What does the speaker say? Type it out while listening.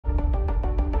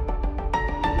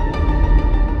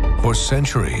For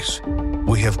centuries,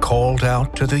 we have called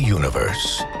out to the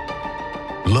universe,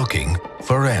 looking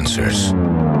for answers.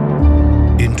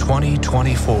 In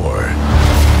 2024,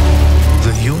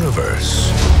 the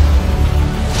universe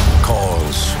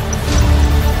calls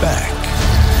back.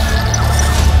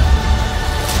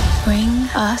 Bring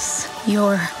us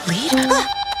your leader.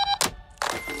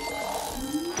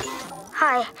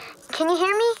 Hi, can you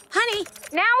hear me? Honey,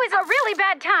 now is a really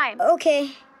bad time.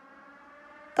 Okay.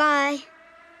 Bye.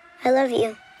 I love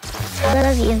you. I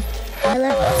love you. I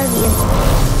love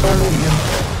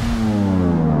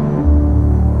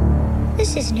you.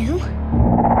 This is new. No.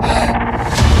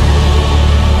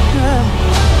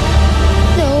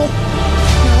 No,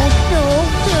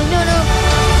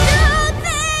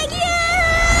 thank you!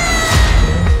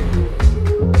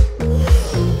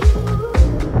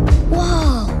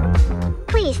 Whoa.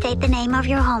 Please state the name of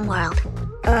your homeworld.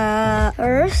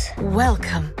 Earth?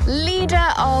 Welcome,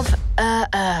 leader of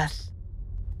Earth.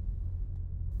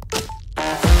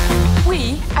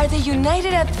 We are the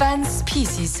United Advanced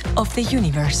Species of the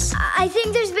universe. I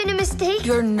think there's been a mistake.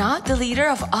 You're not the leader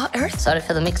of all Earth? Sorry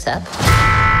for the mix-up.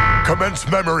 Commence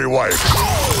memory wipe.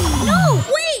 No,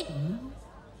 wait!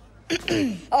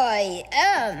 I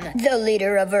am the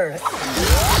leader of Earth.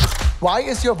 Why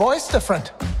is your voice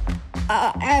different?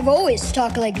 I've always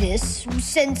talked like this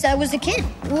since I was a kid,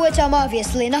 which I'm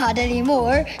obviously not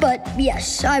anymore. But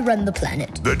yes, I run the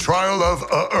planet. The trial of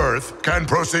Earth can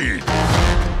proceed.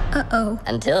 Uh-oh.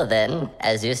 Until then,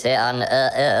 as you say on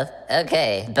Earth,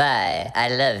 okay, bye. I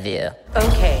love you.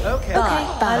 Okay. Bye.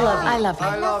 I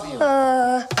love you.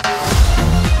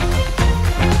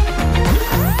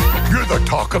 You're the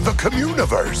talk of the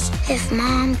Communiverse. If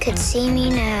Mom could see me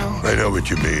now. I know what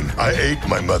you mean. I ate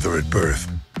my mother at birth.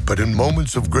 But in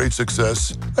moments of great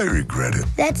success, I regret it.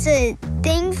 That's a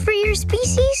thing for your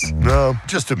species? No,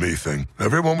 just a me thing.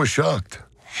 Everyone was shocked.